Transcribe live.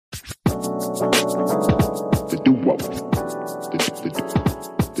duo.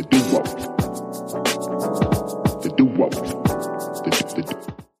 The duo. The duo.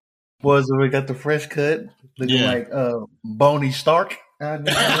 Boys, we got the fresh cut, looking like Boney Stark. Man,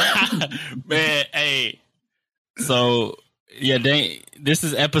 hey. So yeah, Dane, this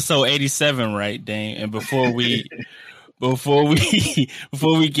is episode 87, right, Dane? And before we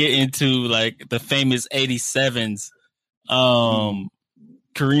get into like the famous 87s,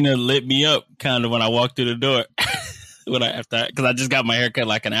 Karina lit me up kind of when I walked through the door because I just got my haircut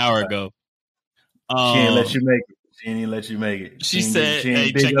like an hour ago. She didn't let you make it. She didn't let you make it. She said,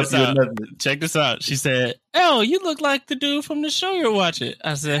 "Hey, check this out. Check this out." She said, "Oh, you look like the dude from the show you're watching."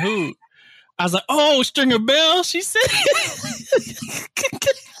 I said, "Who?" I was like, "Oh, Stringer Bell." She said,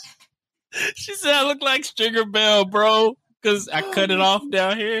 "She said I look like Stringer Bell, bro, because I cut it off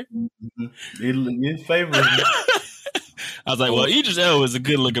down here." It favors me. I was like, "Well, Idris Elba is a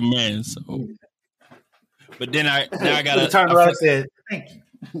good looking man." So, but then I gotta turn around and said, "Thank you."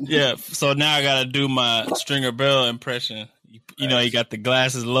 Yeah, so now I gotta do my Stringer Bell impression. You know, he got the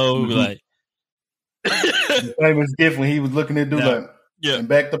glasses low, like the famous gift when he was looking at dude and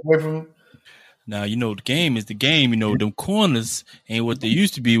backed up away from him. Now you know the game is the game. You know them corners ain't what they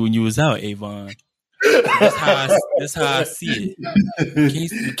used to be when you was out, Avon. That's how I see it.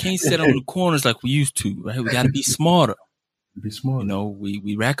 We can't sit on the corners like we used to, right? We got to be smarter. Be smart. You know,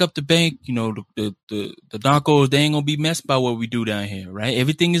 we rack up the bank. You know, the Doncos, they ain't gonna be messed by what we do down here, right?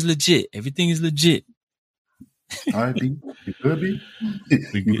 Everything is legit. Everything is legit. All right, B. It could be.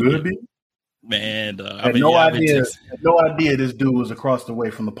 It could be. Man, I had no idea this dude was across the way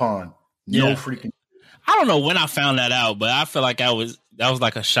from the pond. No freaking. I don't know when I found that out, but I feel like that was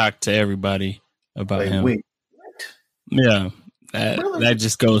like a shock to everybody about him. Wait, what? Yeah, that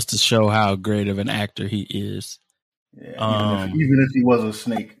just goes to show how great of an actor he is. Yeah, even if he was a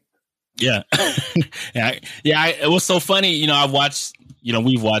snake. Yeah. It was so funny. You know,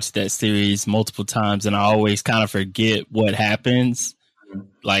 we've watched that series multiple times and I always kind of forget what happens.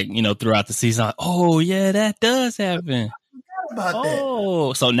 Like, you know, throughout the season, like, oh yeah, that does happen. About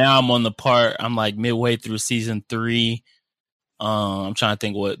that. So now I'm on the part, I'm like midway through season 3. I'm trying to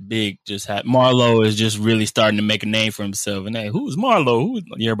think what big just happened. Marlo is just really starting to make a name for himself. And hey, who's Marlo?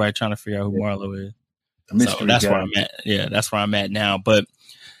 Everybody trying to figure out who Marlo is. So that's where I'm at. Yeah, that's where I'm at now. But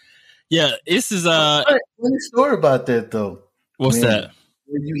yeah, this is funny story about that though. What's that?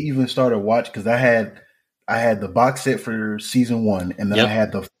 Where you even started watching? Because I had the box set for season 1, and then I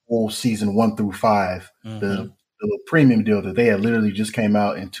had the full season 1 through 5, the premium deal that they had literally just came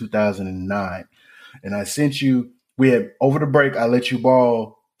out in 2009. And I sent you. We had over the break. I let you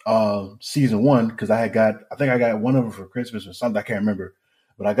borrow season 1 because I think I got one of them for Christmas or something. I can't remember.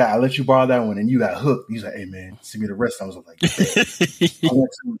 But I let you borrow that one, and you got hooked. He's like, "Hey man, send me the rest." I was like, I went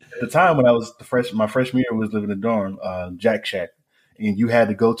to, at the time when I was my freshman year was living in the dorm, Jack Shack, and you had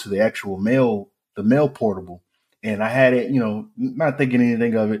to go to the actual mail portable, and I had it, you know, not thinking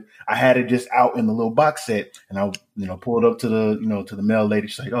anything of it. I had it just out in the little box set, and I, you know, pulled up to the mail lady.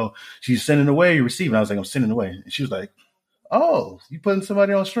 She's like, "Oh, she's sending away. You receiving?" I was like, "I'm sending away," and she was like, "Oh, you putting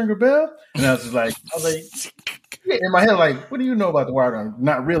somebody on Stringer Bell?" And I was like. In my head, like, what do you know about the Wire?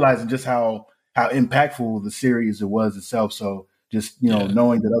 Not realizing just how impactful the series it was itself. So just, you know,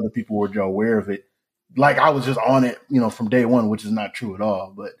 knowing that other people were aware of it, like I was just on it, you know, from day one, which is not true at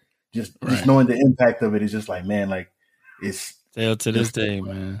all. But just knowing the impact of it is just like, man, like it's still to this day,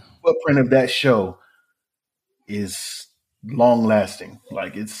 man. Footprint of that show is long lasting.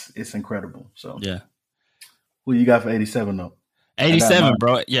 Like it's incredible. So yeah, who you got for 87 though? 87,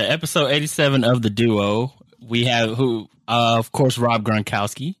 bro. Yeah, episode 87 of the duo. We have of course, Rob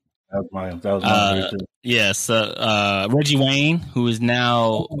Gronkowski. That was my too. Yes, Reggie Wayne, who is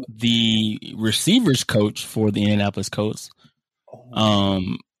now the receivers coach for the Indianapolis Colts.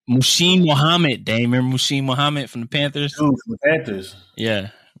 Muhsin Muhammad, Dame, remember Muhsin Muhammad from the Panthers? Dude, from the Panthers. Yeah,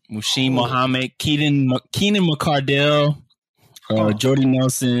 Muhsin Muhammad, Keenan McCardell, Jordy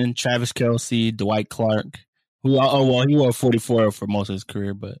Nelson, Travis Kelce, Dwight Clark. He wore 44 for most of his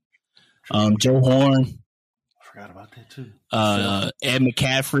career, but Joe Horn. I forgot about that too. Ed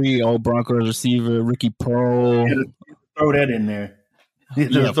McCaffrey, old Broncos receiver, Ricky Pearl. Throw that in there.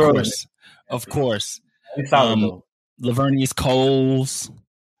 Yeah, of course. Lavernius Coles.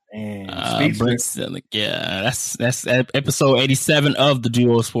 And that's episode 87 of the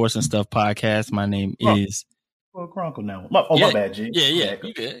Duo Sports and Stuff podcast. My name is Chronicle now. My bad, G. Yeah.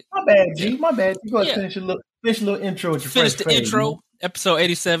 You good. My bad, G. My bad. You go ahead and finish your little intro with your finish the intro. Episode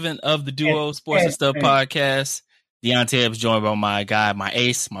 87 of the Duo Sports and Stuff podcast. Deontay was joined by my guy, my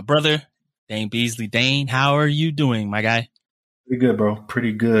ace, my brother, Dane Beasley. Dane, how are you doing, my guy? Pretty good, bro.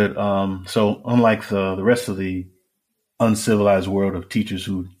 Pretty good. So unlike the rest of the uncivilized world of teachers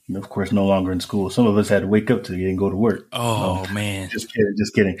who, of course, no longer in school. Some of us had to wake up today and go to work. Oh, man. Just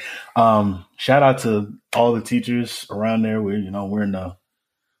kidding. Shout out to all the teachers around there. We're in a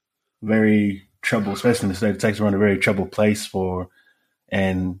very troubled, especially in the state of Texas, we're in a very troubled place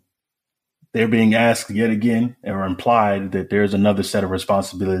and they're being asked yet again or implied that there's another set of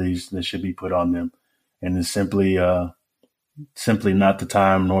responsibilities that should be put on them. And it's simply not the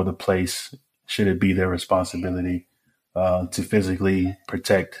time nor the place should it be their responsibility to physically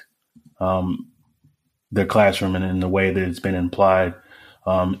protect their classroom and in the way that it's been implied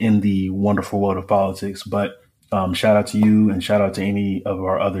in the wonderful world of politics. But shout out to you and shout out to any of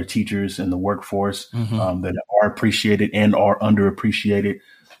our other teachers in the workforce that are appreciated and are underappreciated.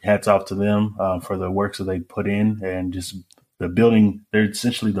 Hats off to them for the work that they put in and just the building. They're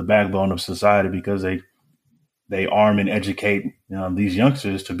essentially the backbone of society because they arm and educate these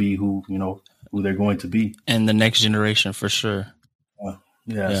youngsters to be who they're going to be. And the next generation for sure.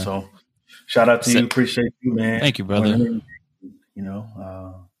 Yeah. So shout out to you. Appreciate you, man. Thank you, brother.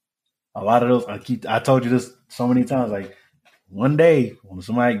 A lot of those, I told you this so many times, like one day when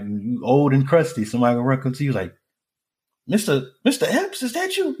somebody, you old and crusty, somebody will run up to you like, Mr. Epps, is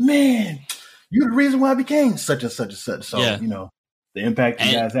that you? Man, you're the reason why I became such and such and such. So, the impact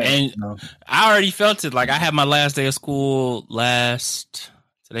you guys have. And I already felt it. Like I had my last day of school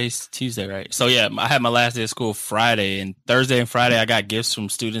today's Tuesday, right? So yeah, I had my last day of school Friday, and Thursday and Friday I got gifts from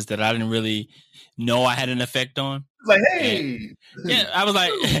students that I didn't really know I had an effect on. Like, hey. And, I was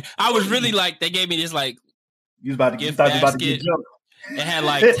like, I was really like, they gave me this like you about to get jumped. It had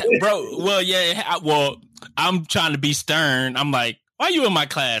like, I'm trying to be stern. I'm like, why are you in my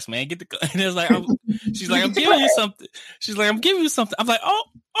class, man? Get the. And it's like, she's like, I'm giving you something. She's like, I'm giving you something. I'm like,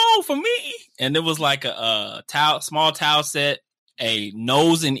 oh, for me. And it was like a small towel set, a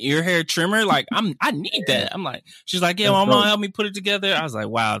nose and ear hair trimmer. Like, I need that. I'm like, she's like, yeah, my mom helped me put it together. I was like,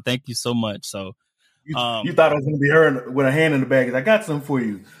 wow, thank you so much. So, you thought I was gonna be her with a hand in the bag. I got something for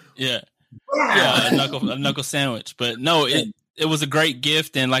you. Yeah, a knuckle sandwich. But no, it was a great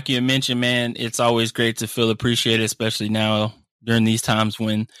gift, and like you mentioned, man, it's always great to feel appreciated, especially now during these times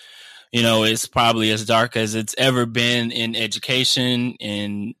when, it's probably as dark as it's ever been in education,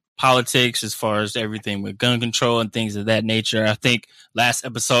 in politics, as far as everything with gun control and things of that nature. I think last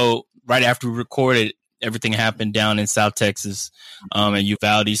episode, right after we recorded, everything happened down in South Texas, and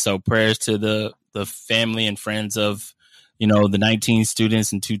Uvalde. So prayers to the family and friends of, the 19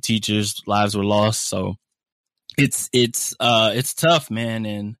 students and 2 teachers' lives were lost. So it's tough, man.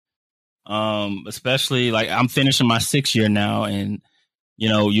 And especially like I'm finishing my 6th year now, and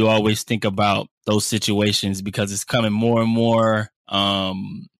you always think about those situations because it's coming more and more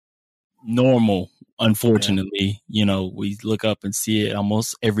normal. Unfortunately, we look up and see it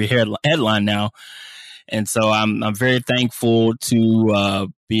almost every headline now. And so I'm very thankful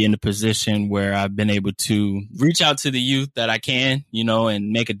to be in a position where I've been able to reach out to the youth that I can, and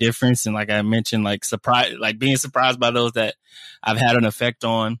make a difference. And like I mentioned, being surprised by those that I've had an effect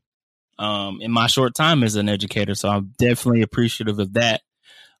on in my short time as an educator. So I'm definitely appreciative of that.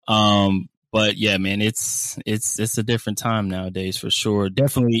 But yeah, man, it's a different time nowadays for sure.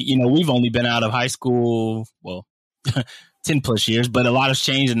 Definitely, we've only been out of high school, 10 plus years, but a lot has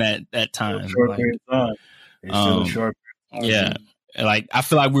changed in that time. Short period of time. It's still a short period of time. Yeah. Like, I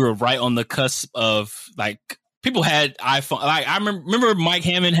feel like we were right on the cusp of like people had iPhone. Like I remember Mike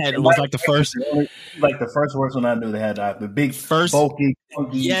Hammond was like the first, like the first person I knew that had the big, first, bulky,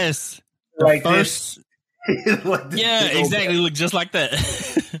 funky, yes, like first, like yeah, exactly, look just like that.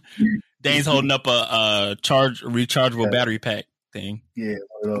 Dane's holding up a rechargeable battery pack thing. Yeah,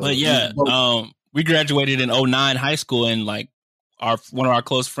 but yeah, we graduated in 2009 high school, and like one of our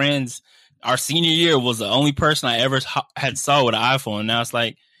close friends, our senior year was the only person I ever had saw with an iPhone. Now it's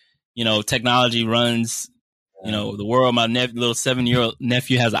like, technology runs, the world. My little 7-year-old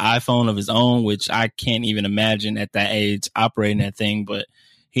nephew has an iPhone of his own, which I can't even imagine at that age operating that thing. But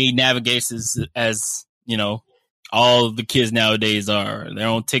he navigates as all the kids nowadays are. Their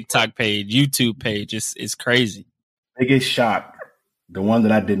own TikTok page, YouTube page. It's crazy. Biggest shock, the one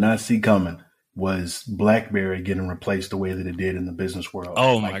that I did not see coming, was BlackBerry getting replaced the way that it did in the business world.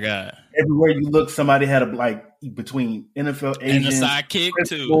 Oh my God! Everywhere you look, somebody had between NFL agents and the sidekick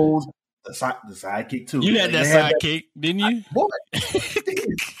too. The sidekick too. You had that sidekick, didn't you?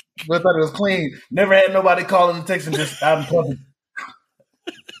 I thought it was clean. Never had nobody calling and texting just out in public.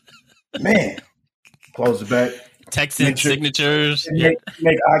 Man, close it back. Texting signatures. Make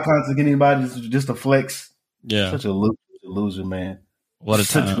eye contact with anybody just a flex. Yeah, such a loser, man. What a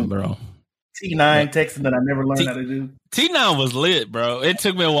time, bro. T9 texting that I never learned how to do. T9 was lit, bro. It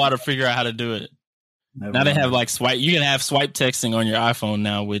took me a while to figure out how to do it. Now they have like swipe. You can have swipe texting on your iPhone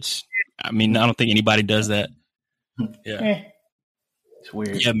now, which I mean, I don't think anybody does that. Yeah. It's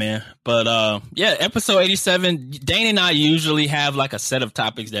weird. Yeah, man. But yeah, episode 87. Dane and I usually have like a set of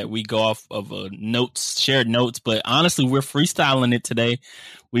topics that we go off of notes, shared notes. But honestly, we're freestyling it today.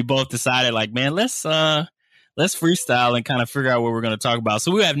 We both decided, like, man, let's freestyle and kind of figure out what we're going to talk about.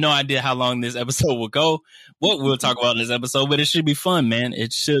 So we have no idea how long this episode will go, what we'll talk about in this episode, but it should be fun, man.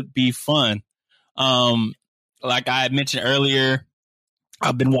 It should be fun. Like I mentioned earlier,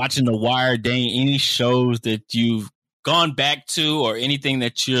 I've been watching The Wire. Dane, any shows that you've gone back to or anything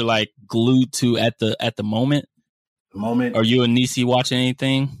that you're like glued to at the moment? Are you and Nisi watching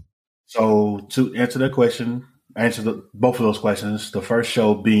anything? So to answer that question, both of those questions. The first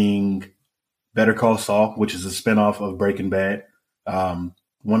show being Better Call Saul, which is a spinoff of Breaking Bad.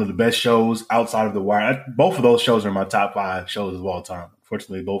 One of the best shows outside of The Wire. Both of those shows are my top 5 shows of all time.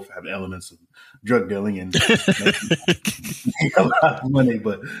 Fortunately, both have elements of drug dealing and make a lot of money,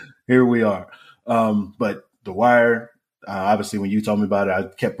 but here we are. But The Wire, obviously, when you told me about it, I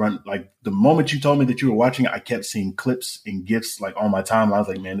kept running. Like the moment you told me that you were watching it, I kept seeing clips and GIFs like on my timeline. I was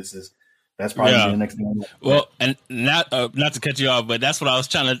like, man, that's probably the next thing. Well, and not to cut you off, but that's what I was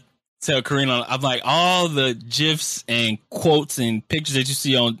trying to tell Karina. I'm like, all the GIFs and quotes and pictures that you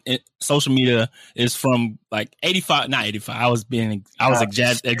see on social media is from like 85, not 85. I was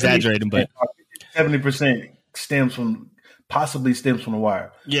exaggerating, but 70% stems from The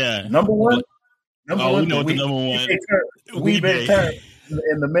Wire. Yeah. Number one. We know what the number one. We been turned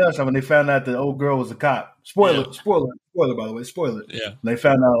in the mail shop when they found out the old girl was a cop. Spoiler, by the way, spoiler. Yeah. When they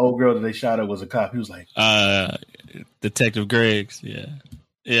found out the old girl that they shot at was a cop. He was like, Detective Griggs. Yeah.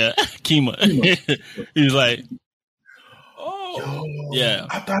 Yeah. Kima. He was like, oh, yeah.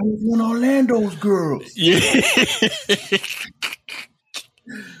 I thought it was one of Orlando's girls. Yeah.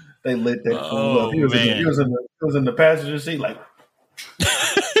 They lit that fool up. He was in the passenger seat like,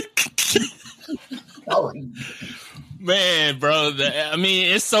 man, bro. I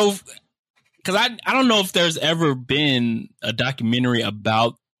mean, it's so because I don't know if there's ever been a documentary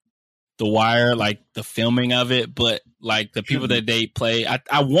about The Wire, like the filming of it, but like the people that they play,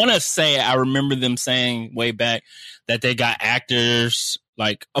 I want to say I remember them saying way back that they got actors,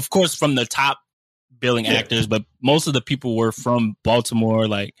 like of course from the top billing actors, but most of the people were from Baltimore,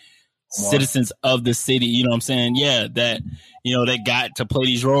 like citizens of the city. You know what I'm saying? Yeah, that they got to play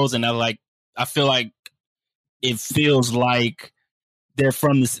these roles, and I feel like it feels like they're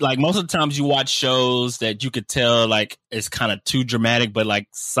from this. Like most of the times you watch shows that you could tell like it's kind of too dramatic, but like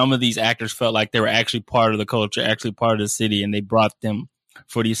some of these actors felt like they were actually part of the culture, actually part of the city, and they brought them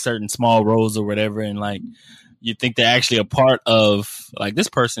for these certain small roles or whatever. And like you think they're actually a part of like this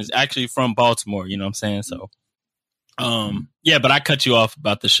person is actually from Baltimore. You know what I'm saying? So, yeah. But I cut you off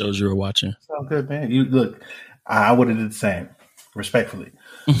about the shows you were watching. So good, man. You look. I would have did the same, respectfully.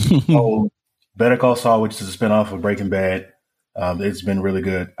 So, Better Call Saul, which is a spinoff of Breaking Bad. It's been really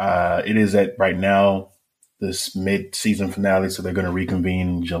good. It is at right now this mid-season finale, so they're going to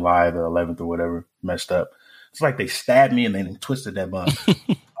reconvene July the 11th or whatever. Messed up. It's like they stabbed me and then twisted that bun.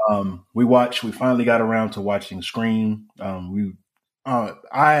 We finally got around to watching Scream. I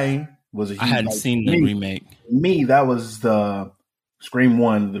hadn't seen the remake. That was the Scream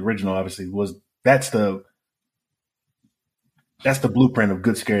 1, the original. Obviously, that's the blueprint of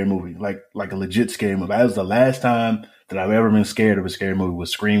good scary movie, like a legit scary movie. That was the last time that I've ever been scared of a scary movie.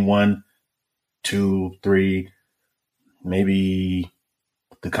 Was Scream 1, 2, 3, maybe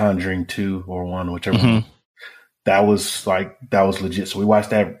The Conjuring 2 or 1, whichever one. That was legit. So we watched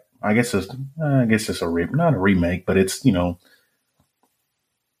that. I guess it's not a remake, but it's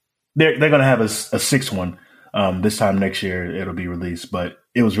they're gonna have a sixth one this time next year. It'll be released, but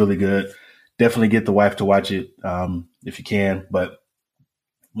it was really good. Definitely get the wife to watch it if you can. But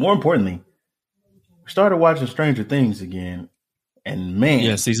more importantly, we started watching Stranger Things again, and man,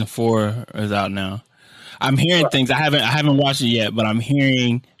 yeah, season 4 is out now. I'm hearing things. I haven't watched it yet, but I'm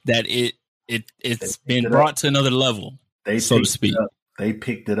hearing that it's been brought to another level, so to speak. They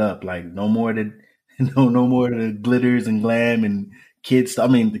picked it up. Like no more the glitters and glam and kids. I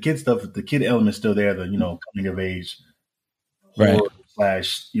mean, the kid stuff, the kid element's still there. The coming of age, right?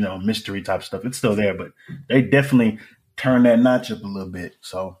 / mystery type stuff. It's still there, but they definitely turned that notch up a little bit.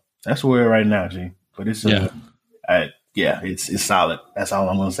 So that's where we're right now, G. But it's it's solid. That's all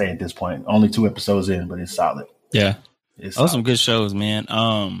I'm going to say at this point. Only 2 episodes in, but it's solid. Yeah, those some good shows, man.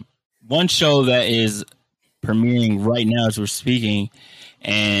 One show that is premiering right now as we're speaking,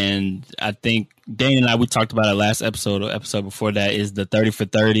 and I think Dane and we talked about it last episode or episode before that, is the 30 for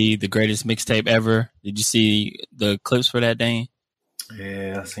 30, the greatest mixtape ever. Did you see the clips for that, Dane?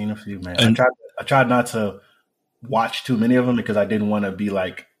 Yeah, I've seen a few, man. I tried not to watch too many of them because I didn't want to be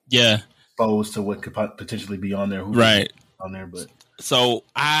like exposed to what could potentially be on there. Right. On there, but so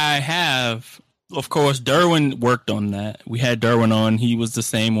I have, of course, Derwin worked on that. We had Derwin on. He was the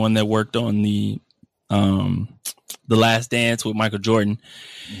same one that worked on the Last Dance with Michael Jordan.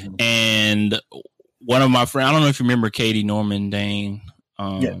 Mm-hmm. And one of my friends, I don't know if you remember Katie Norman Dane.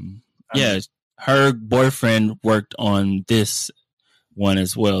 Her boyfriend worked on this one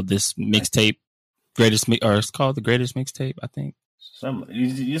as well. This mixtape, it's called the Greatest Mixtape, I think.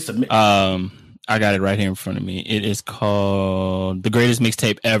 I got it right here in front of me. It is called The Greatest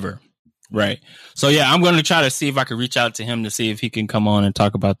Mixtape Ever. Right. So, yeah, I'm going to try to see if I can reach out to him to see if he can come on and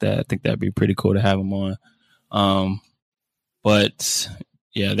talk about that. I think that'd be pretty cool to have him on. But,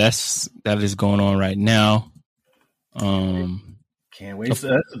 yeah, that is going on right now. Can't wait. So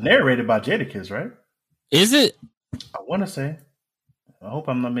that's narrated by Jadakiss, right? Is it? I want to say. I hope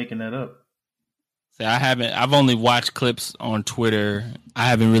I'm not making that up. See, I've only watched clips on Twitter. I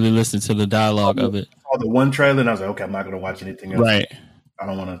haven't really listened to the dialogue of it. I saw the one trailer and I was like, okay, I'm not going to watch anything else. Right. I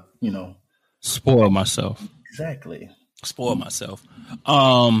don't want to, spoil myself. Exactly. Spoil myself.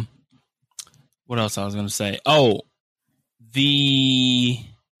 What else I was going to say? Oh,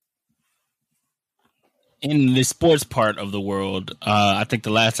 in the sports part of the world, I think the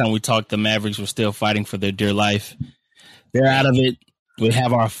last time we talked, the Mavericks were still fighting for their dear life. They're out of it. We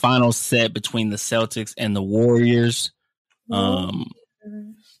have our final set between the Celtics and the Warriors. I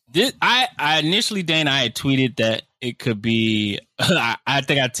initially, Dane, I had tweeted that it could be. I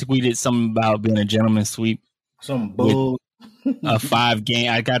think I tweeted something about being a gentleman's sweep. Some bull. A 5 game.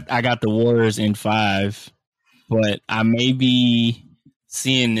 I got the Warriors in 5, but I may be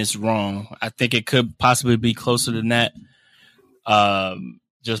seeing this wrong. I think it could possibly be closer than that.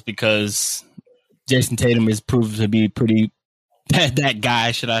 Just because Jason Tatum is proved to be pretty. That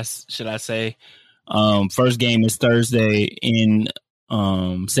guy, should I say? First game is Thursday in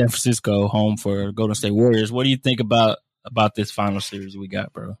San Francisco, home for Golden State Warriors. What do you think about this final series we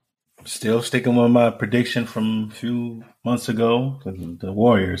got, bro? Still sticking with my prediction from a few months ago. The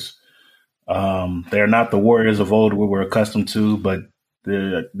Warriors. They're not the Warriors of old we were accustomed to, but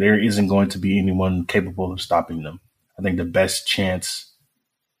there isn't going to be anyone capable of stopping them. I think the best chance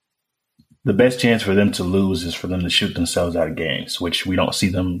for them to lose is for them to shoot themselves out of games, which we don't see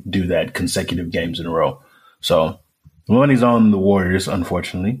them do that consecutive games in a row. So the money's on the Warriors,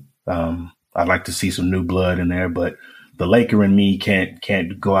 unfortunately. I'd like to see some new blood in there, but the Laker and me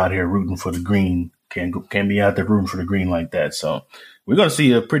can't go out here rooting for the green. Can't be out there rooting for the green like that. So we're going to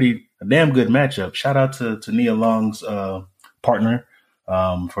see a damn good matchup. Shout out to Nia Long's partner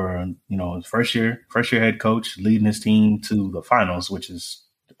for his first year head coach, leading his team to the finals, which is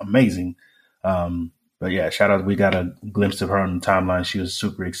amazing. But yeah, shout out. We got a glimpse of her on the timeline. She was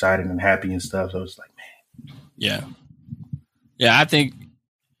super excited and happy and stuff. So it was like, man. Yeah. I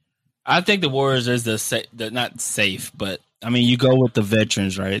think the Warriors is the not safe, but I mean, you go with the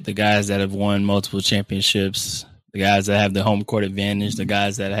veterans, right? The guys that have won multiple championships, the guys that have the home court advantage, the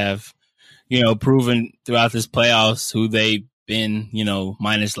guys that have, proven throughout this playoffs who they've been,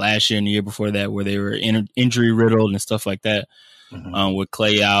 minus last year and the year before that, where they were injury riddled and stuff like that. Mm-hmm. With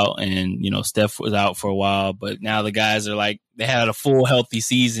Clay out and, Steph was out for a while. But now the guys are like, they had a full healthy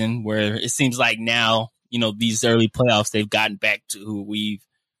season where it seems like now, these early playoffs, they've gotten back to who we've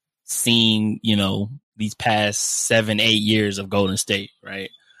seen, these past 7-8 years of Golden State, right?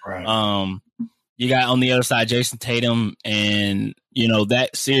 Right. You got on the other side, Jason Tatum and, that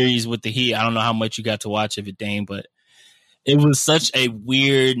series with the Heat. I don't know how much you got to watch of it, Dane, but it was such a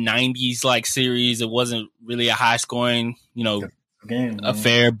weird 90s like series. It wasn't really a high scoring,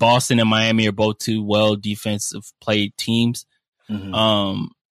 affair. Boston and Miami are both two well defensive played teams. Mm-hmm.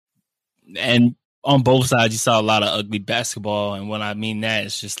 And on both sides, you saw a lot of ugly basketball. And when I mean that,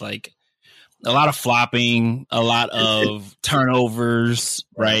 it's just like a lot of flopping, a lot of turnovers,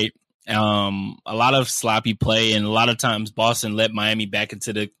 right? A lot of sloppy play. And a lot of times Boston let Miami back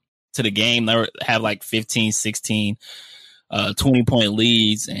into the game. They have like 15, 16, 20-point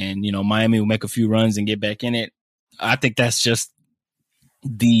leads. And, Miami will make a few runs and get back in it. I think that's just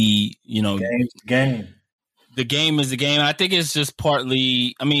the game. The game is the game. I think it's just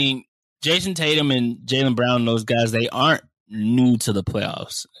partly, I mean, Jason Tatum and Jaylen Brown, those guys, they aren't new to the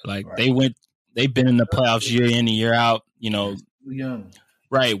playoffs. Like right. They've been in the playoffs year in and year out, young.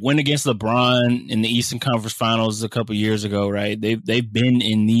 Right. Went against LeBron in the Eastern Conference Finals a couple years ago, right? They've been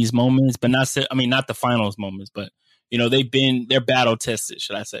in these moments, but not the finals moments, but they're battle tested,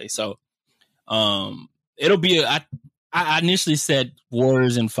 should I say. So it'll be I initially said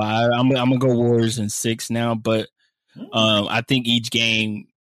Warriors in 5. I'm gonna go Warriors in 6 now, but I think each game,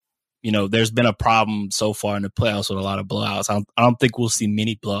 there's been a problem so far in the playoffs with a lot of blowouts. I don't think we'll see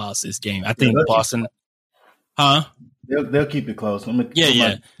many blowouts this game. I think Boston, They'll keep it close. I'm gonna put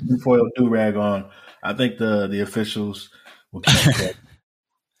my foil do-rag on. I think the officials will keep it close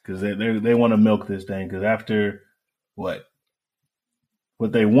because they want to milk this thing. Because after what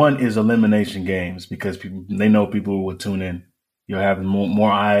they want is elimination games because they know people will tune in. You'll have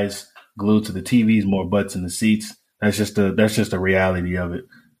more eyes glued to the TVs, more butts in the seats. That's just the reality of it.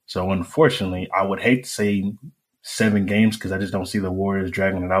 So unfortunately, I would hate to say 7 games because I just don't see the Warriors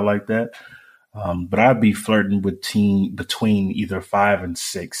dragging it out like that. But I'd be flirting with between either 5 and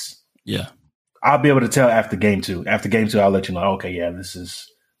 6. Yeah, I'll be able to tell after game 2. After game 2, I'll let you know. Okay, yeah, this is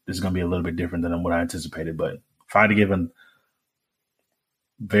going to be a little bit different than what I anticipated. But if I had to give a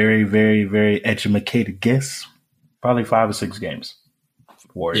very, very, very educated guess, probably 5 or 6 games.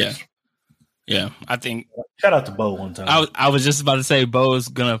 Warriors. Yeah. I think. Shout out to Bo one time. I was just about to say Bo's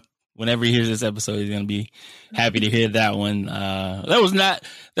gonna. Whenever he hears this episode, he's gonna be happy to hear that one.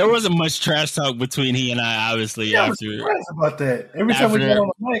 There wasn't much trash talk between he and I. Obviously, yeah, I was surprised about that. Every time we got on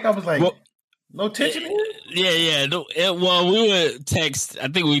the mic, I was like, "No tension here." Yeah. Well, we would text. I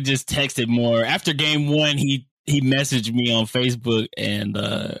think we just texted more after game 1. He messaged me on Facebook and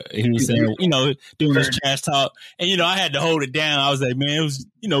he was saying, doing this trash talk, and I had to hold it down. I was like, man, it was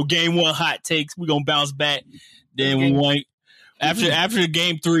game 1 hot takes. We're gonna bounce back. Then we won. After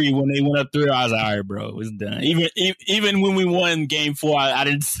game 3, when they went up 3, I was like, all right, bro, it's done. Even when we won game 4, I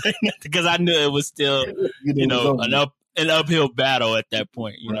didn't say nothing because I knew it was still, an uphill battle at that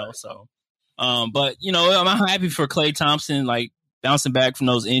point, Right. So, but I'm happy for Klay Thompson, like bouncing back from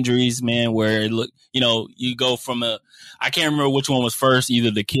those injuries, man. Where you go from I can't remember which one was first, either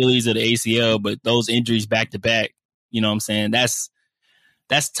the Achilles or the ACL, but those injuries back to back, what I'm saying? That's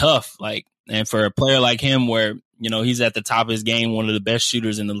tough. Like, and for a player like him, where he's at the top of his game, one of the best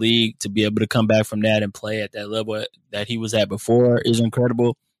shooters in the league, to be able to come back from that and play at that level that he was at before is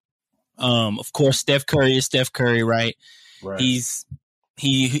incredible. Of course, Steph Curry is Steph Curry, right? He's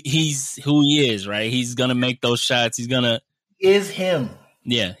who he is, right? He's gonna make those shots. Is him.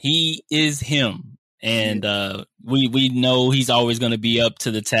 Yeah, he is him, and we know he's always going to be up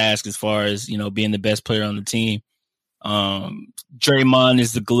to the task as far as being the best player on the team. Draymond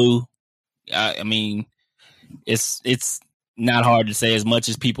is the glue. I mean, it's not hard to say, as much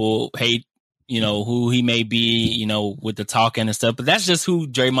as people hate, who he may be, with the talking and stuff, but that's just who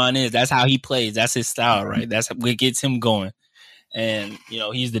Draymond is. That's how he plays. That's his style, right? That's what gets him going. And,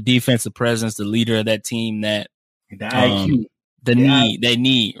 he's the defensive presence, the leader of that team that the IQ. They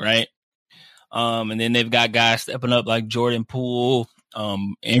need, right? And then they've got guys stepping up like Jordan Poole.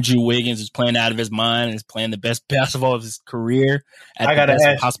 Andrew Wiggins is playing out of his mind and is playing the best basketball of his career at the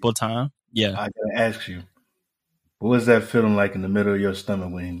best possible time. Yeah. I gotta ask you, what was that feeling like in the middle of your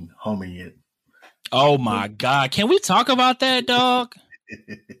stomach when homie hit? Oh my God. Can we talk about that, dog?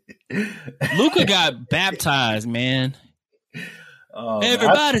 Luka got baptized, man.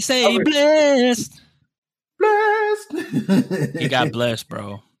 Everybody say blessed. Blessed. He got blessed,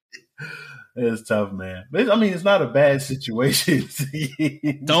 bro. It's tough, man. I mean, it's not a bad situation.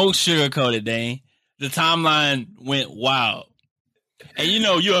 Don't sugarcoat it, Dane. The timeline went wild. And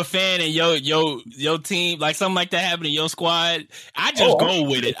you're a fan, and your team, like something like that happened in your squad. I just go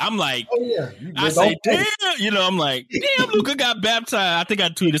with it. I'm like, I say, damn, I'm like, damn, Luka got baptized. I think I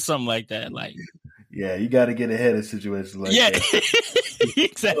tweeted something like that. Like, yeah, you got to get ahead of situations like that.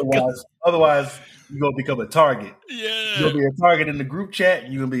 Exactly. Otherwise, you're going to become a target. Yeah. You're going to be a target in the group chat.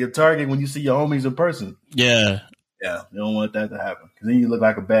 You're going to be a target when you see your homies in person. Yeah. Yeah. You don't want that to happen because then you look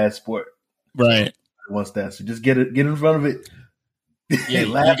like a bad sport. Right. Wants that. So just get in front of it. Yeah,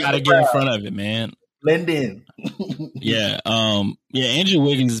 you got to get in front of it, man. Blend in. Yeah. Andrew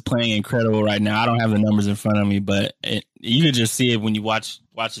Wiggins is playing incredible right now. I don't have the numbers in front of me, but you can just see it when you watch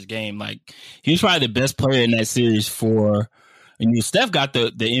his game. Like, he was probably the best player in that series and Steph got the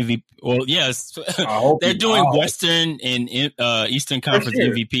MVP. Well, yes, they're doing Western and Eastern Conference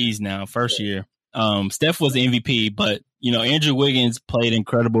MVPs now, first year. Steph was the MVP, but Andrew Wiggins played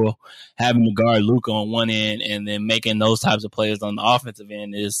incredible. Having to guard Luka on one end and then making those types of plays on the offensive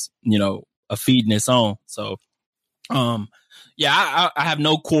end is, a feat in its own. So, I have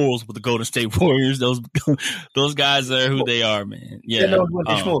no quarrels with the Golden State Warriors. Those guys are who they are, man. Yeah,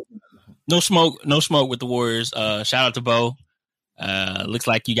 no smoke with the Warriors. Shout out to Bo. Looks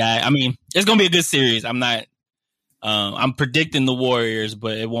like you guys. I mean, it's gonna be a good series. I'm predicting the Warriors,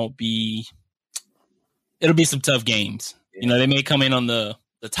 but it won't be. It'll be some tough games. Yeah. They may come in on the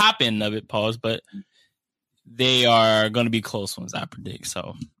top end of it, but they are going to be close ones, I predict.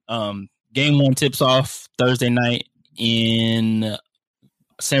 So, game 1 tips off Thursday night, in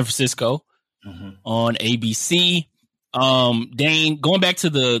San Francisco on ABC. Dane, going back to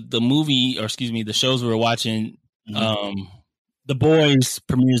the movie, or excuse me, the shows we were watching, The Boys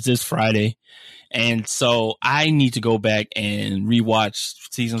premieres this Friday. And so I need to go back and rewatch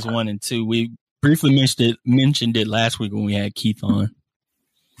seasons 1 and 2. We briefly mentioned it last week when we had Keith on.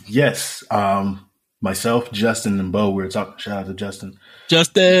 Yes. Myself, Justin, and Bo, we were talking. Shout out to Justin.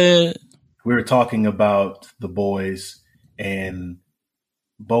 Justin. We were talking about The Boys, and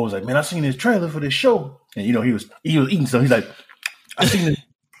Bo was like, "Man, I seen this trailer for this show." And you know, he was eating something. He's like, I seen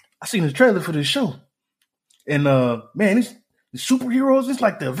this trailer for this show. And man, these superheroes, it's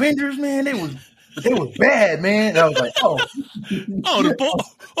like the Avengers, man. They was bad, man. And I was like, the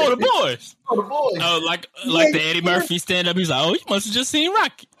boys. Oh, like the Eddie Murphy stand up. He's like, oh, you must have just seen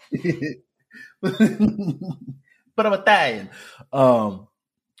Rocky. But I'm Italian.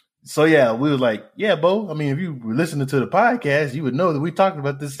 So yeah, we were like, yeah, Bo. I mean, if you were listening to the podcast, you would know that we talked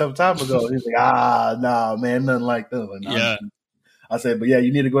about this some time ago. He's like, nah, man, nothing like that. Like, nah. Yeah. I said, but yeah,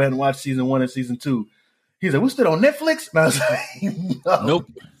 you need to go ahead and watch season 1 and season 2. He's like, what's that on Netflix? And I was like, no. Nope.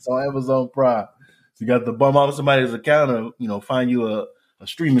 It's on Amazon Prime. So you got to bum off somebody's account or, find you a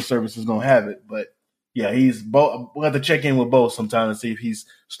streaming service that's going to have it. But yeah, we'll have to check in with Bo sometime and see if he's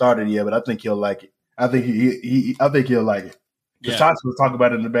started yet, but I think he'll like it. I think he'll like it. Because Tots was talking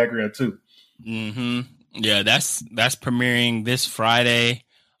about it in the background too. Mm-hmm. Yeah, that's premiering this Friday.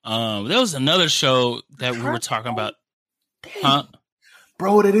 There was another show that we were talking about. Dang. Huh?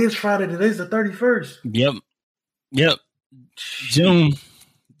 Bro, it is Friday. Today's the 31st. Yep. June.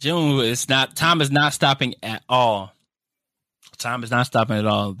 Time is not stopping at all. Time is not stopping at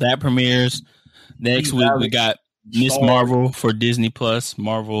all. That premieres next week. We got Miss Marvel for Disney Plus.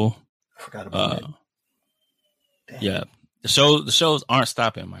 Marvel. I forgot about that. Yeah. The shows aren't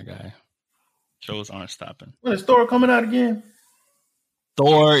stopping, my guy. Shows aren't stopping. When is Thor coming out again?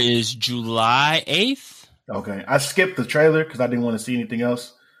 Thor is July 8th. Okay. I skipped the trailer because I didn't want to see anything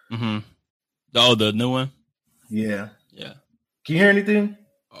else. Mm-hmm. Oh, the new one? Yeah. Yeah. Can you hear anything?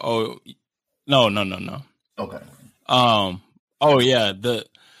 Oh, no. Okay. Oh, yeah.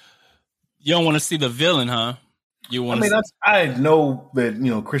 You don't want to see the villain, huh? I know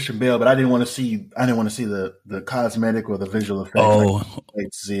that Christian Bale, but I didn't want to see the cosmetic or the visual effects. Oh, to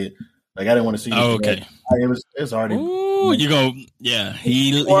see it. Like I didn't want to see. Oh, okay. It's already. Ooh, you go. Yeah,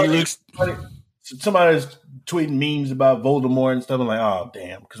 he looks. Somebody's tweeting memes about Voldemort and stuff. I'm like, oh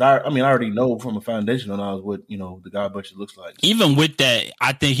damn, because I already know from a foundational knowledge what the God Butcher looks like. Even with that,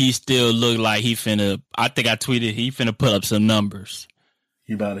 I think he still look like he finna. I think I tweeted he finna put up some numbers.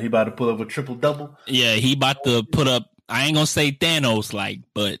 He about to put up a triple double. Yeah, he about to put up. I ain't gonna say Thanos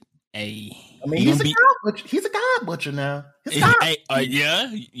but hey, I mean he's a God Butcher now.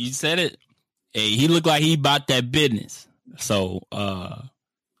 Yeah, you said it. Hey, he looked like he bought that business. So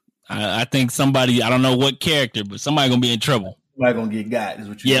I think somebody, I don't know what character, but somebody gonna be in trouble. Somebody gonna get got is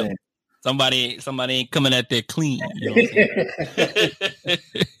what you're saying. Somebody ain't coming at there clean. You know what I'm saying?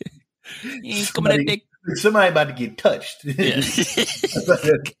 He ain't coming at there. Somebody about to get touched. Yeah.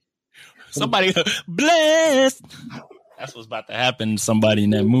 Somebody blessed. That's what's about to happen to somebody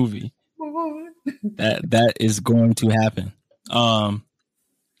in that movie. That is going to happen.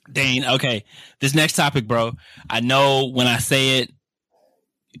 Dane, okay. This next topic, bro. I know when I say it,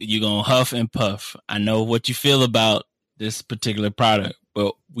 you're gonna huff and puff. I know what you feel about this particular product,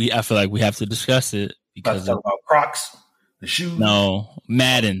 but I feel like we have to discuss it because about Crocs, the shoes. No,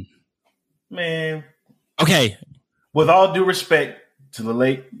 Madden. Man. Okay. With all due respect to the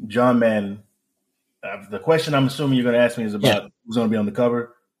late John Madden, the question I'm assuming you're going to ask me is about who's going to be on the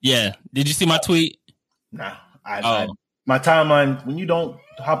cover. Yeah. Did you see my tweet? No. My timeline, when you don't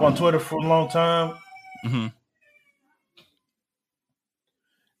hop on Twitter for a long time,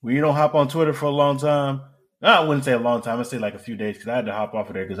 when you don't hop on Twitter for a long time, I wouldn't say a long time. I'd say like a few days because I had to hop off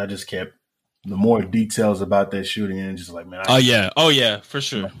of there because I just kept the more details about that shooting and just like, man. Oh, yeah, for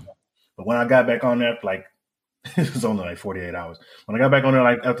sure. But when I got back on there, like, it was only like 48 hours. When I got back on there,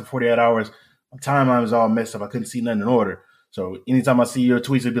 like after 48 hours, my timeline was all messed up. I couldn't see nothing in order. So anytime I see your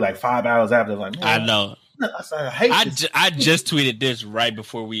tweets, it'd be like 5 hours after. I was like, man, I know. I just tweeted this right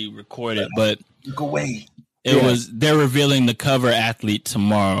before we recorded, but go away. They're revealing the cover athlete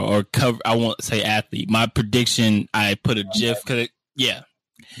tomorrow, or cover. I won't say athlete. My prediction, I put a GIF.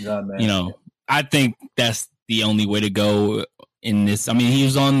 I think that's the only way to go in this. I mean, he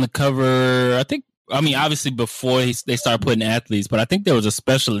was on the cover. Obviously before they started putting athletes, but I think there was a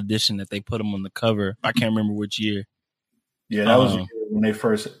special edition that they put him on the cover. I can't remember which year. Yeah, that was when they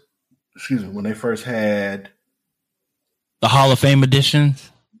first. When they first had the Hall of Fame editions.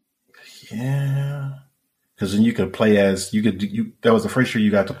 Yeah. because then you could play as that was the first year you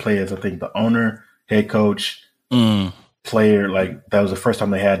got to play as, I think, the owner, head coach, player. Like that was the first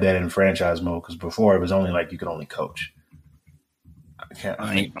time they had that in franchise mode, because before it was only like you could only coach.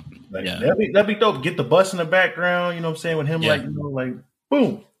 That'd be dope. Get the bus in the background, you know what I'm saying, with him, like, like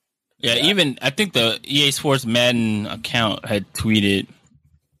boom. Yeah, even I think the EA Sports Madden account had tweeted.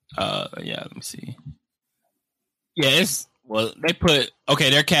 Let me see. Yeah, they put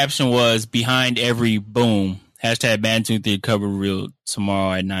their caption was behind every boom hashtag Madden 23 cover reel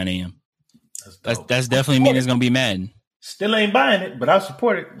tomorrow at 9 a.m. That's definitely mean it's gonna be Madden. Still ain't buying it, but I'll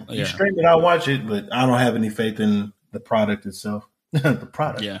support it. You stream it, I'll watch it, but I don't have any faith in the product itself. The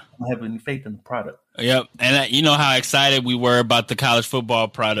product. Yeah. I don't have any faith in the product. Yep. And you know how excited we were about the college football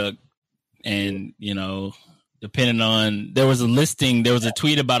product. And, depending on, there was a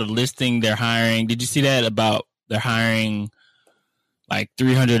tweet about a listing they're hiring. Did you see that about they're hiring like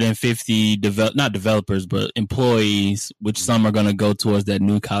 350 not developers, but employees, which some are going to go towards that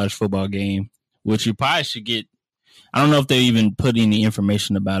new college football game, which you probably should get. I don't know if they even put any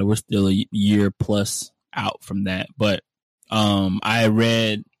information about it. We're still a year plus out from that, but I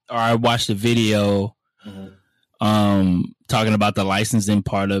watched a video talking about the licensing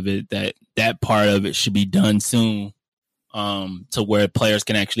part of it, that part of it should be done soon, to where players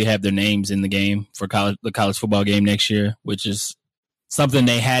can actually have their names in the game for the college football game next year, which is something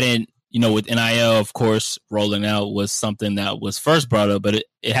they hadn't, with NIL, of course, rolling out was something that was first brought up, but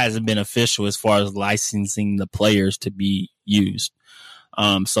it hasn't been official as far as licensing the players to be used.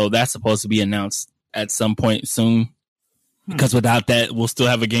 So that's supposed to be announced at some point soon. Because without that, we'll still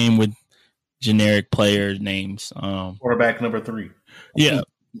have a game with generic player names. Quarterback number 3. Yeah.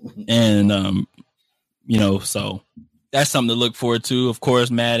 And, so that's something to look forward to. Of course,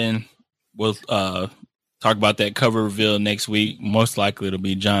 Madden will talk about that cover reveal next week. Most likely it'll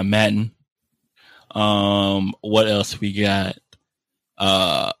be John Madden. What else we got?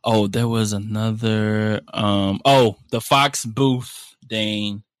 There was another. The Fox booth,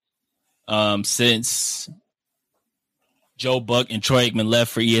 Dane. Since Joe Buck and Troy Aikman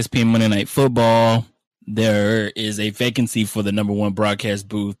left for ESPN Monday Night Football, there is a vacancy for the number 1 broadcast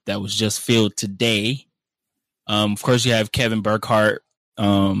booth that was just filled today. Of course, you have Kevin Burkhardt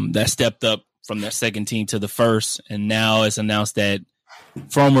that stepped up from their second team to the first, and now it's announced that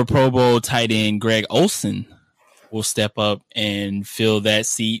former Pro Bowl tight end Greg Olsen will step up and fill that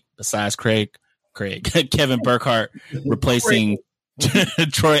seat besides Kevin Burkhardt, replacing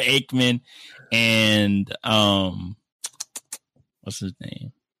Troy Aikman and what's his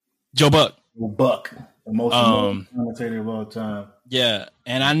name? Joe Buck. The most commentator of all time. Yeah,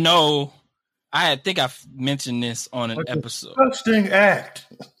 and I know I think I've mentioned this on an episode. Such thing act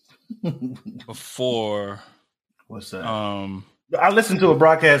before. What's that? I listened to a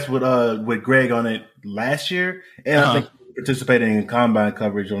broadcast with Greg on it last year, and I think participating in combine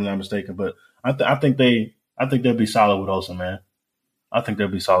coverage, if I'm not mistaken. But I think they'll be solid with Olsen, man. I think they'll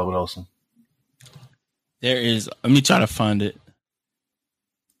be solid with Olsen. There is. Let me try to find it.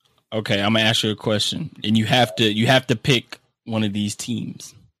 Okay, I'm gonna ask you a question, and you have to pick one of these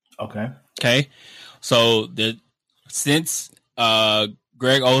teams. Okay. So since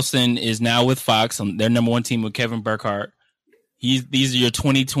Greg Olsen is now with Fox, their number 1 team with Kevin Burkhardt, these are your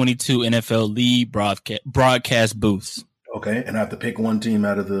 2022 NFL league broadcast booths. Okay, and I have to pick one team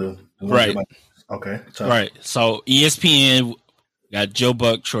out of the right. Okay, right. So ESPN got Joe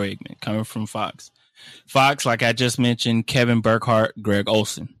Buck, Troy Aikman coming from Fox. Fox, like I just mentioned, Kevin Burkhardt, Greg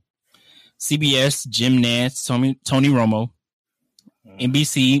Olsen. CBS, Jim Nantz, Tony Romo.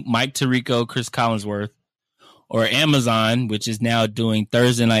 NBC, Mike Tirico, Chris Collinsworth. Or Amazon, which is now doing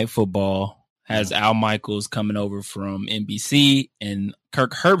Thursday Night Football, has Al Michaels coming over from NBC, and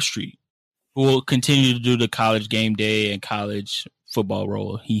Kirk Herbstreit, who will continue to do the college game day and college football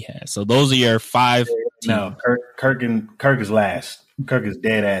role he has. So those are your 5 teams. No, Kirk is last. Kirk is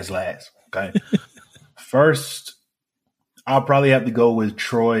dead ass last. Okay. First, I'll probably have to go with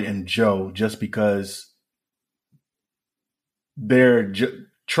Troy and Joe, just because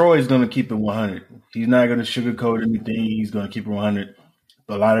Troy's going to keep it 100. He's not going to sugarcoat anything. He's going to keep it 100.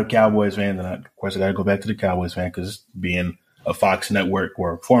 A lot of Cowboys fans, and of course I got to go back to the Cowboys fan, because being a Fox Network,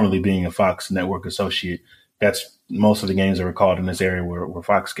 or formerly being a Fox Network associate, that's most of the games that were called in this area were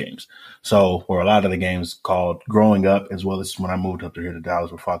Fox games. So, or a lot of the games called growing up, as well as when I moved up to here to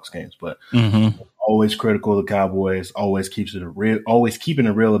Dallas, were Fox games. But always critical of the Cowboys, always keeping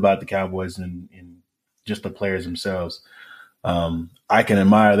it real about the Cowboys and just the players themselves. I can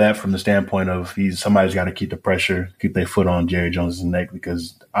admire that from the standpoint of somebody's got to keep the pressure, keep their foot on Jerry Jones's neck,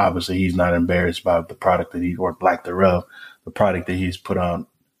 because obviously he's not embarrassed by the product or lack thereof, the product that he's put on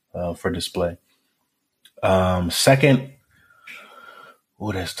for display. Second,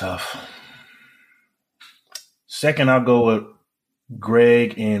 that's tough. Second, I'll go with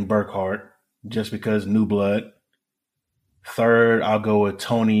Greg and Burkhart, just because new blood. Third, I'll go with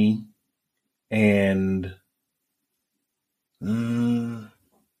Tony and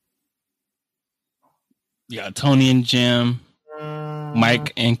Tony and Jim,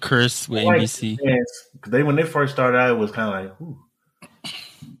 Mike and Chris with NBC. When they first started out, it was kind of like, ooh,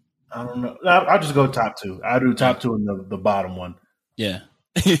 I don't know. I'll just go top two. I'll do top two and the bottom one. Yeah.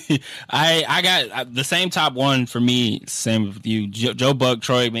 I got the same top one for me. Same with you, Joe Buck,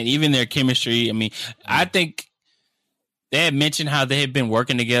 Troy. Man, even their chemistry. I mean, I think they had mentioned how they had been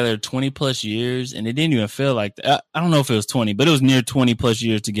working together 20 plus years, and it didn't even feel like that. I don't know if it was 20, but it was near 20 plus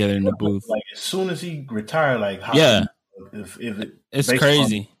years together in the booth. Like as soon as he retired, like it's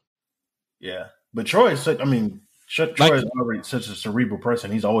crazy. But Troy is Troy is already such a cerebral person.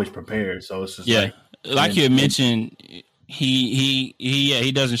 He's always prepared, so it's just like you had mentioned.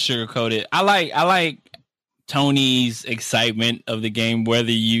 He doesn't sugarcoat it. I like Tony's excitement of the game,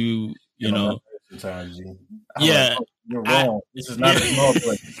 whether you know. Sometimes, you're wrong. This is not a small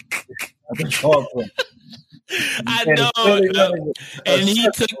play. It's a small play. I know, and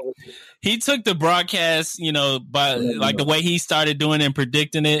he took the broadcast, by like the way he started doing it and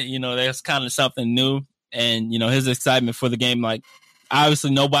predicting it. That's kind of something new, and his excitement for the game, like.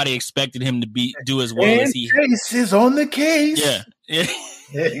 Obviously, nobody expected him to do as well as he. Case is on the case. Yeah.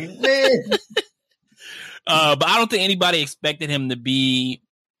 But I don't think anybody expected him to be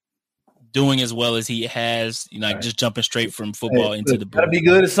doing as well as he has. Just jumping straight from football into the. Gotta be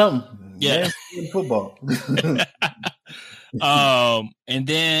good at something. Yeah, in football. And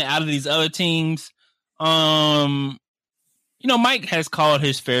then out of these other teams, Mike has called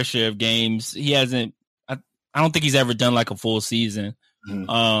his fair share of games. He hasn't. I don't think he's ever done like a full season.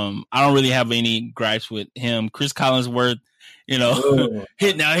 I don't really have any gripes with him. Chris Collinsworth, now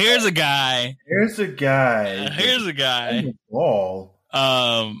here's a guy. Here's a guy. Ball.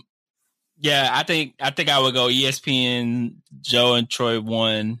 I think I would go ESPN, Joe and Troy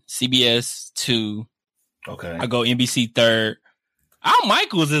 1, CBS 2. Okay. I go NBC 3rd. Al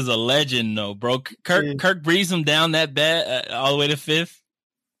Michaels is a legend though, bro. Kirk breezed him down that bad all the way to 5th.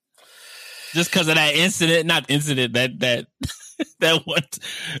 Just because of that incident, not incident, that one,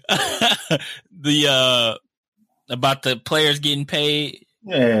 about the players getting paid.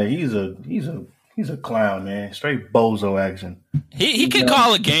 Yeah, he's a clown, man. Straight bozo action. He can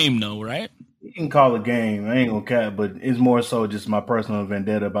call a game though, right? He can call a game. I ain't gonna cap, but it's more so just my personal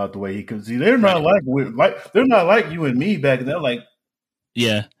vendetta about the way he could see. They're not they're not like you and me back then. They're like,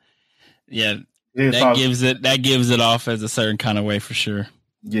 yeah. That gives it off as a certain kind of way for sure.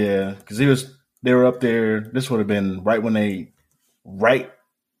 Yeah, because they were up there. This would have been right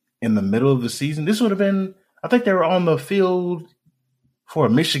in the middle of the season. This would have been, I think they were on the field for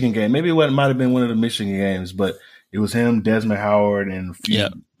a Michigan game. Maybe it might have been one of the Michigan games, but it was him, Desmond Howard, and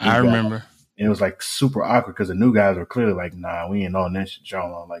I remember. And it was like super awkward because the new guys were clearly like, "Nah, we ain't on that shit,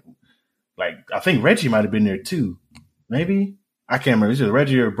 y'all." Like I think Reggie might have been there too. Maybe I can't remember. It was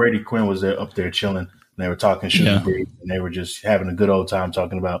Reggie or Brady Quinn was there up there chilling. They were talking shooting breeze, and they were just having a good old time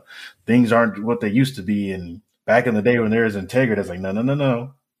talking about things aren't what they used to be. And back in the day when there was integrity, it's like,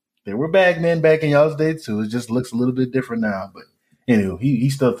 no. There were bag men back in y'all's day too. It just looks a little bit different now. But anyway,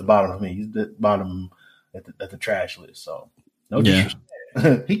 he's still at the bottom of me. He's at the bottom at the trash list. So no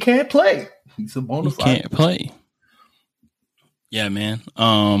disrespect. He can't play. He's a bona fide. He can't play. Yeah, man.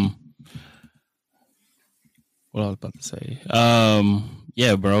 What I was about to say.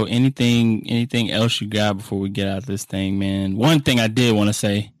 Yeah, bro. Anything else you got before we get out of this thing, man? One thing I did want to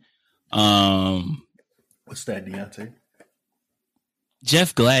say. What's that, Deontay?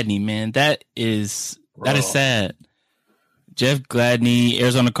 Jeff Gladney, man. That is sad. Jeff Gladney,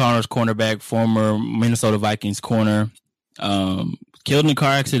 Arizona Cardinals cornerback, former Minnesota Vikings corner, killed in a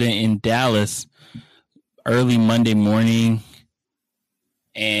car accident in Dallas early Monday morning.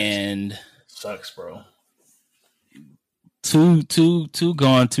 And sucks, bro. Two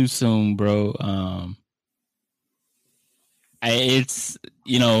gone too soon, bro. It's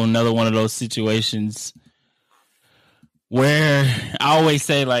another one of those situations where I always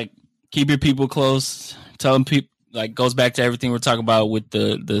say, like, keep your people close. Tell them people, like, goes back to everything we're talking about with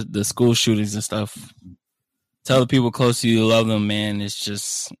the school shootings and stuff. Tell the people close to you love them, man.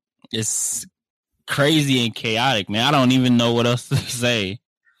 It's crazy and chaotic, man. I don't even know what else to say.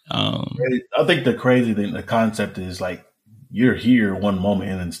 I think the crazy thing, the concept is like, you're here one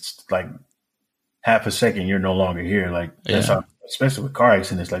moment and it's like half a second you're no longer here. Like that's how, especially with car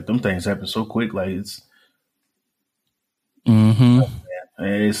accidents, like them things happen so quick. Like it's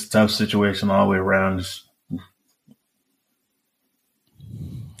it's a tough situation all the way around. Just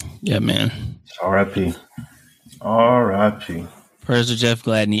Yeah, man. R.I.P. R.I.P. Prayers to Jeff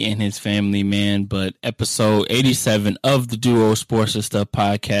Gladney and his family, man. But episode 87 of the Duo Sports and Stuff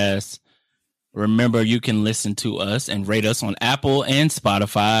podcast. Remember, you can listen to us and rate us on Apple and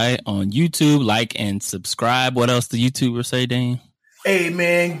Spotify, on YouTube. Like and subscribe. What else the YouTubers say, Dane? Hey,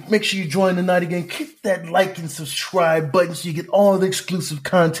 man, make sure you join the night again. Click that like and subscribe button so you get all the exclusive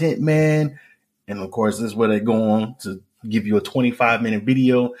content, man. And, of course, this is where they go on to give you a 25-minute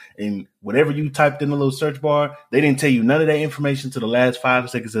video. And whatever you typed in the little search bar, they didn't tell you none of that information to the last 5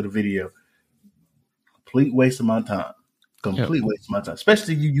 seconds of the video. Complete waste of my time. Complete waste of my time.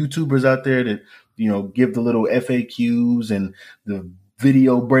 Especially you YouTubers out there that, give the little FAQs and the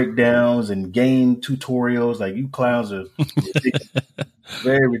video breakdowns and game tutorials. Like, you clowns are ridiculous.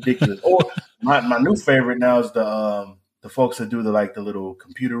 Very ridiculous. Or my new favorite now is the folks that do the little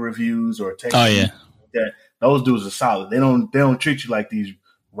computer reviews or tech. Oh yeah. That those dudes are solid. They don't treat you like these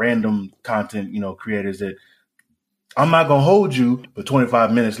random content, creators that I'm not gonna hold you, but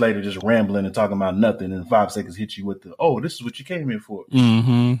 25 minutes later just rambling and talking about nothing, and 5 seconds hit you with this is what you came here for.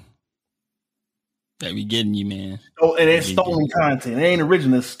 Mm-hmm. They be getting you, man. Oh, and it's stolen content. It ain't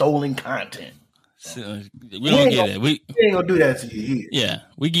original, it's stolen content. So, we don't get it. We ain't gonna do that to you here. Yeah.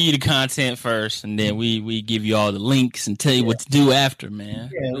 We give you the content first, and then we give you all the links and tell you what to do after,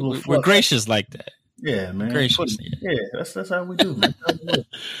 man. Yeah, we're gracious like that. Yeah, man. Gracious. Yeah, that's how we do, man.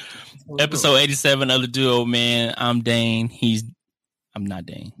 Episode 87 of the Duo, man. I'm Dane. I'm not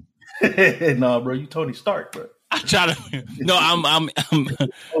Dane. No, bro, you Tony Stark, bro. I try to. No, I'm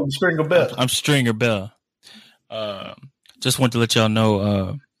Stringer Bell. I'm Stringer Bell. Just want to let y'all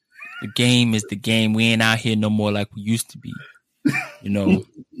know, the game is the game. We ain't out here no more like we used to be.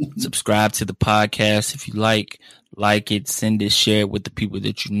 Subscribe to the podcast if you like it, send it, share it with the people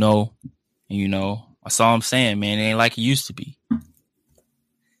that you know. And that's all I'm saying, man. It ain't like it used to be.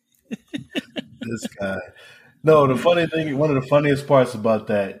 This guy. No, the funny thing, one of the funniest parts about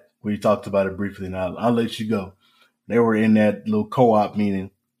that, we talked about it briefly, and I'll let you go. They were in that little co-op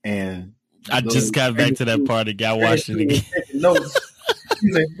meeting, and I just got back to that part again. I watched it again. Notes.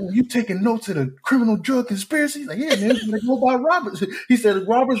 He's like, you taking notes of the criminal drug conspiracy? He's like, yeah, man, like, go by Roberts. He said,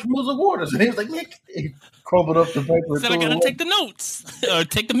 Robert's Rules of Orders. And he was like, man, he crumpled up the paper. He said, I got to take the notes or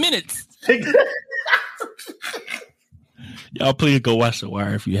take the minutes. Y'all please go watch The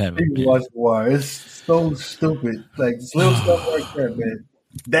Wire if you haven't. Watch The Wire. It's so stupid. Like, little stuff like that, man.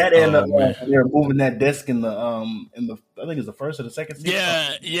 That and they're moving that desk in the I think it's the first or the second season.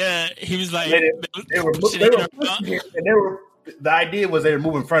 Yeah. He was like, they were pushing it, and the idea was they were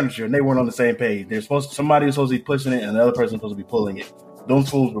moving furniture and they weren't on the same page. Somebody was supposed to be pushing it and the other person was supposed to be pulling it. Those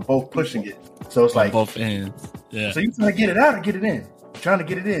fools were both pushing it. So it's like both ends. Yeah. So you trying to get it out or get it in? You're trying to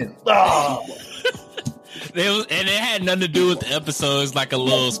get it in. Oh. And it had nothing to do with the episodes, like a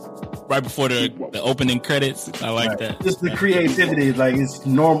little right before the opening credits. I like that. Just the creativity, like it's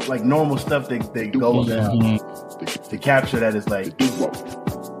normal stuff that goes down to capture that is like it's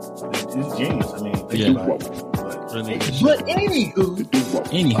genius. I mean, think about it. But anywho,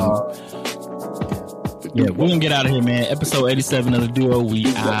 yeah, we're gonna get out of here, man. Episode 87 of the Duo. We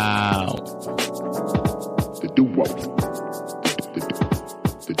out.